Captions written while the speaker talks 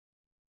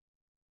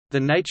The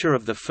Nature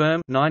of the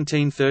Firm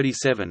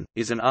 1937,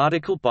 is an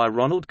article by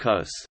Ronald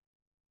Coase.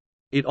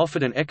 It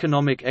offered an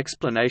economic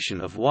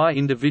explanation of why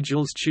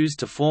individuals choose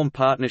to form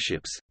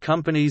partnerships,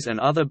 companies and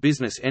other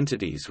business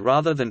entities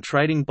rather than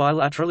trading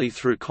bilaterally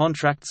through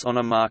contracts on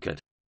a market.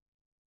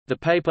 The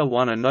paper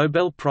won a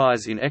Nobel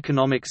Prize in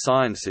Economic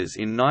Sciences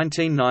in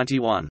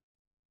 1991.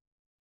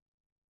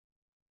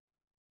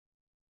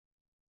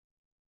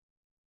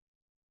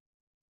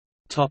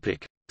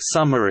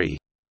 Summary.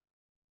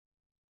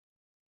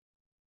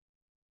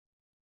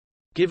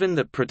 Given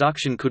that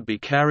production could be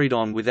carried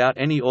on without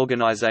any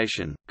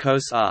organization,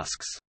 Coase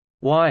asks,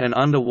 "Why and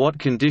under what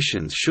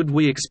conditions should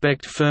we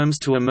expect firms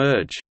to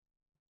emerge?"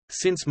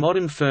 Since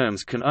modern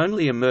firms can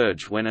only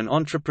emerge when an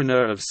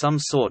entrepreneur of some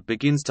sort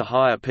begins to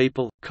hire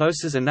people,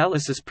 Coase's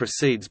analysis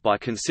proceeds by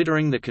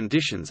considering the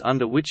conditions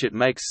under which it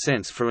makes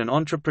sense for an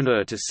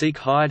entrepreneur to seek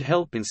hired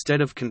help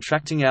instead of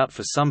contracting out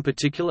for some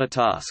particular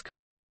task.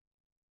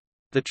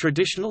 The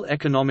traditional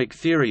economic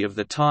theory of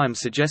the time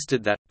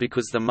suggested that,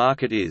 because the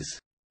market is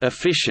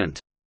efficient,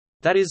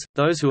 that is,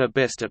 those who are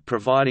best at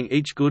providing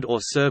each good or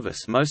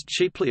service most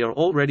cheaply are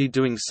already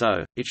doing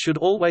so, it should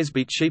always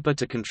be cheaper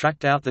to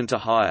contract out than to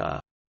hire.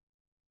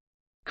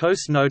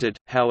 Coase noted,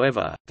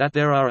 however, that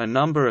there are a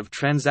number of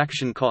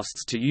transaction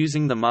costs to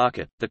using the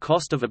market. The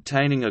cost of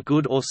obtaining a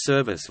good or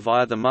service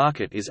via the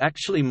market is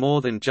actually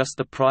more than just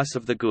the price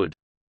of the good.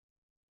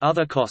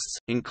 Other costs,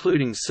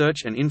 including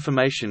search and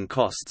information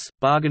costs,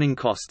 bargaining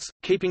costs,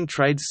 keeping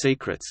trade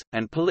secrets,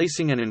 and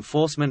policing and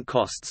enforcement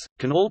costs,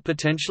 can all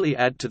potentially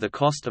add to the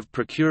cost of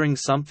procuring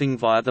something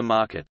via the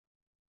market.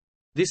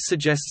 This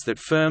suggests that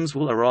firms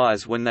will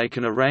arise when they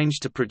can arrange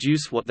to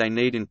produce what they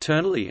need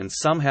internally and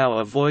somehow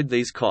avoid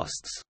these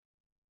costs.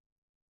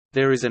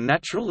 There is a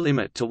natural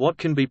limit to what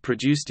can be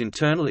produced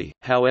internally,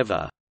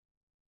 however.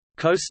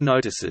 Coase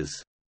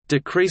notices,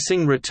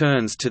 "decreasing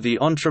returns to the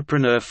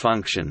entrepreneur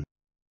function,"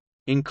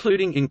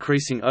 including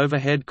increasing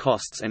overhead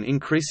costs and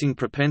increasing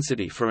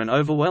propensity for an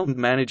overwhelmed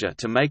manager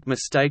to make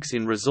mistakes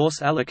in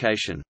resource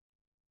allocation.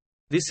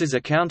 This is a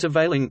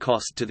countervailing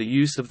cost to the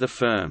use of the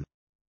firm.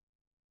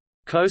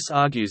 Coase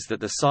argues that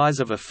the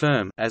size of a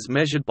firm, as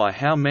measured by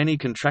how many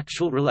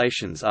contractual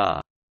relations are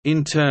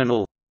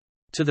internal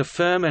to the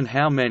firm and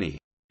how many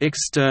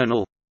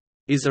external,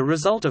 is a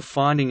result of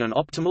finding an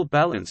optimal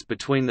balance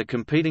between the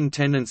competing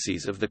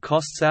tendencies of the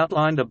costs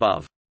outlined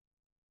above.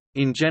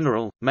 In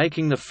general,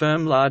 making the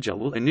firm larger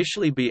will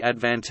initially be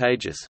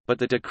advantageous, but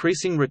the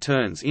decreasing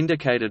returns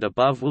indicated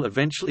above will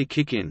eventually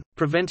kick in,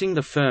 preventing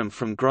the firm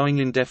from growing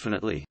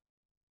indefinitely.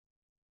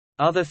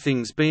 Other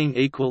things being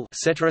equal,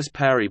 ceteris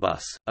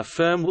paribus, a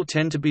firm will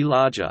tend to be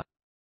larger.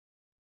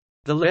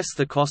 The less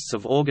the costs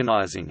of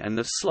organizing and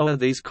the slower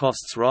these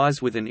costs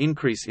rise with an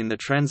increase in the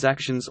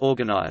transactions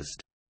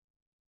organized.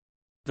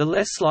 The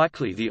less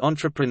likely the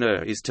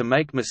entrepreneur is to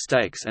make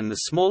mistakes and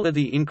the smaller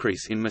the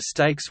increase in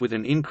mistakes with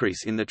an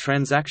increase in the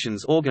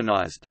transactions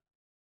organized.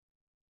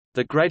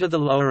 The greater the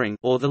lowering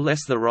or the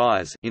less the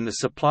rise in the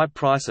supply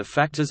price of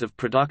factors of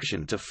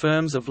production to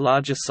firms of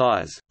larger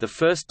size, the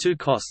first two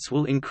costs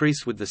will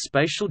increase with the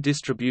spatial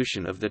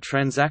distribution of the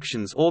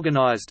transactions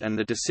organized and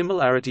the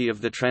dissimilarity of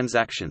the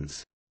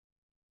transactions.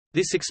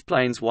 This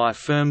explains why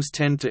firms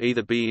tend to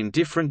either be in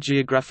different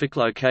geographic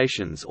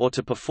locations or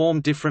to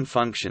perform different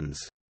functions.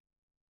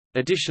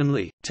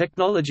 Additionally,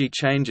 technology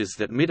changes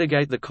that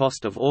mitigate the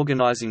cost of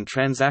organizing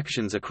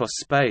transactions across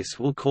space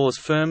will cause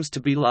firms to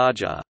be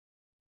larger.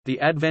 The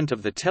advent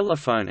of the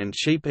telephone and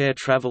cheap air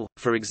travel,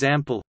 for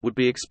example, would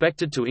be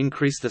expected to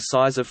increase the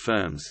size of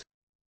firms.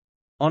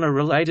 On a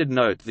related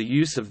note, the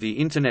use of the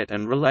Internet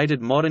and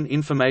related modern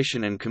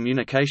information and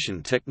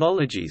communication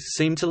technologies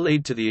seem to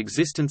lead to the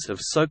existence of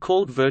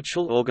so-called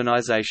virtual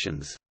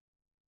organizations.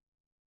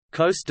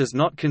 Coase does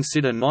not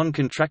consider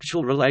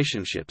non-contractual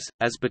relationships,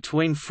 as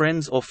between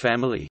friends or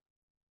family.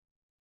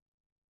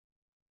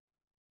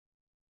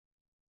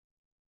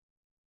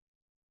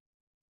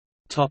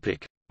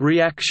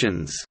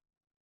 Reactions.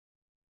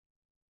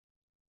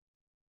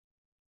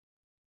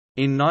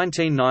 In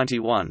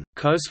 1991,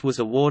 Coase was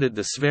awarded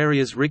the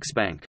Sveriges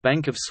Riksbank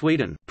Bank of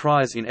Sweden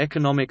Prize in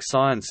Economic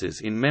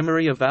Sciences in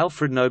memory of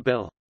Alfred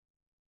Nobel.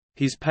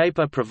 His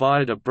paper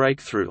provided a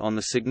breakthrough on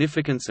the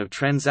significance of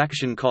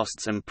transaction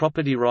costs and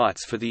property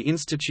rights for the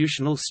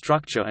institutional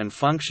structure and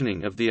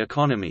functioning of the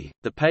economy.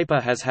 The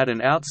paper has had an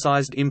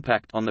outsized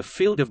impact on the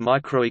field of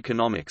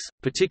microeconomics,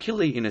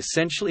 particularly in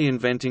essentially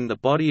inventing the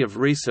body of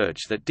research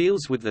that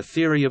deals with the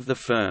theory of the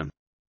firm.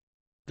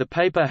 The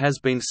paper has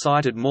been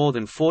cited more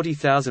than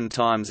 40,000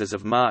 times as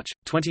of March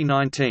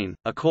 2019,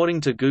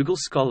 according to Google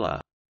Scholar.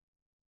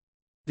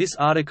 This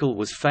article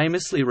was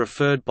famously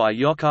referred by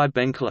Yochai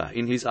Benkler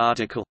in his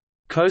article,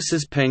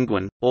 Coase's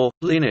Penguin, or,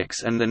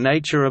 Linux and the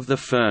Nature of the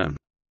Firm,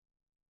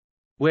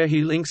 where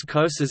he links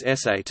Coase's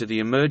essay to the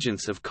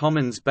emergence of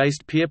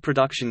commons-based peer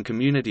production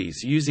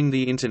communities using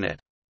the Internet.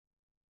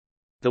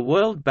 The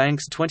World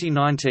Bank's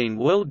 2019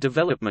 World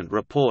Development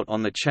Report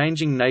on the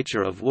Changing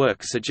Nature of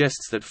Work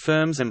suggests that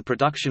firms and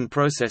production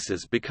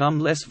processes become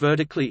less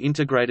vertically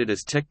integrated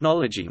as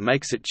technology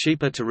makes it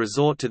cheaper to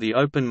resort to the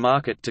open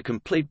market to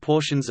complete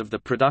portions of the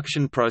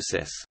production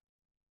process.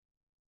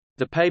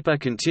 The paper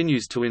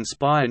continues to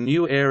inspire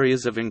new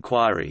areas of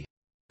inquiry.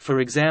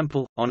 For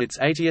example, on its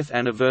 80th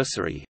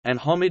anniversary, and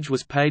homage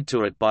was paid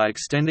to it by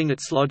extending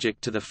its logic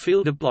to the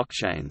field of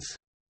blockchains.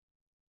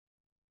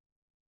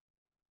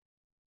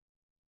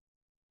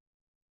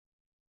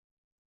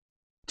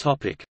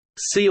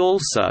 See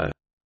also: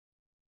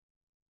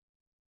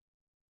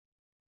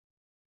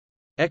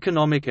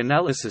 Economic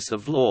analysis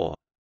of law,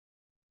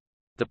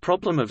 the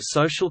problem of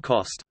social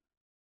cost,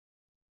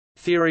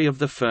 theory of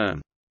the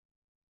firm.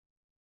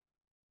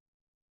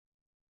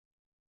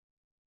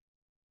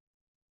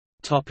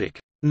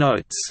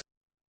 Notes.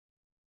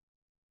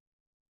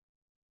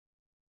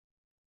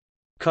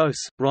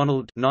 Coase,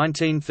 Ronald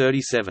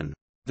 1937.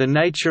 The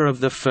Nature of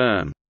the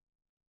Firm.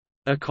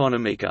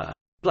 Economica.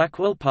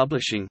 Blackwell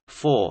Publishing,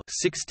 4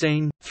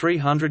 16,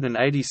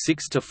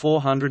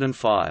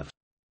 386–405.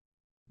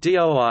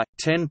 DOI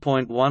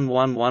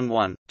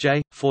 10.1111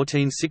 J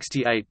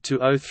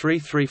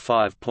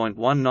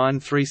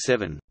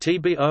 1468-0335.1937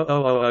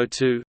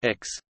 TB00002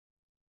 X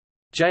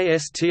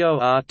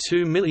JSTOR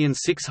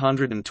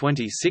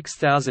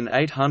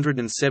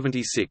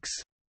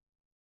 2626876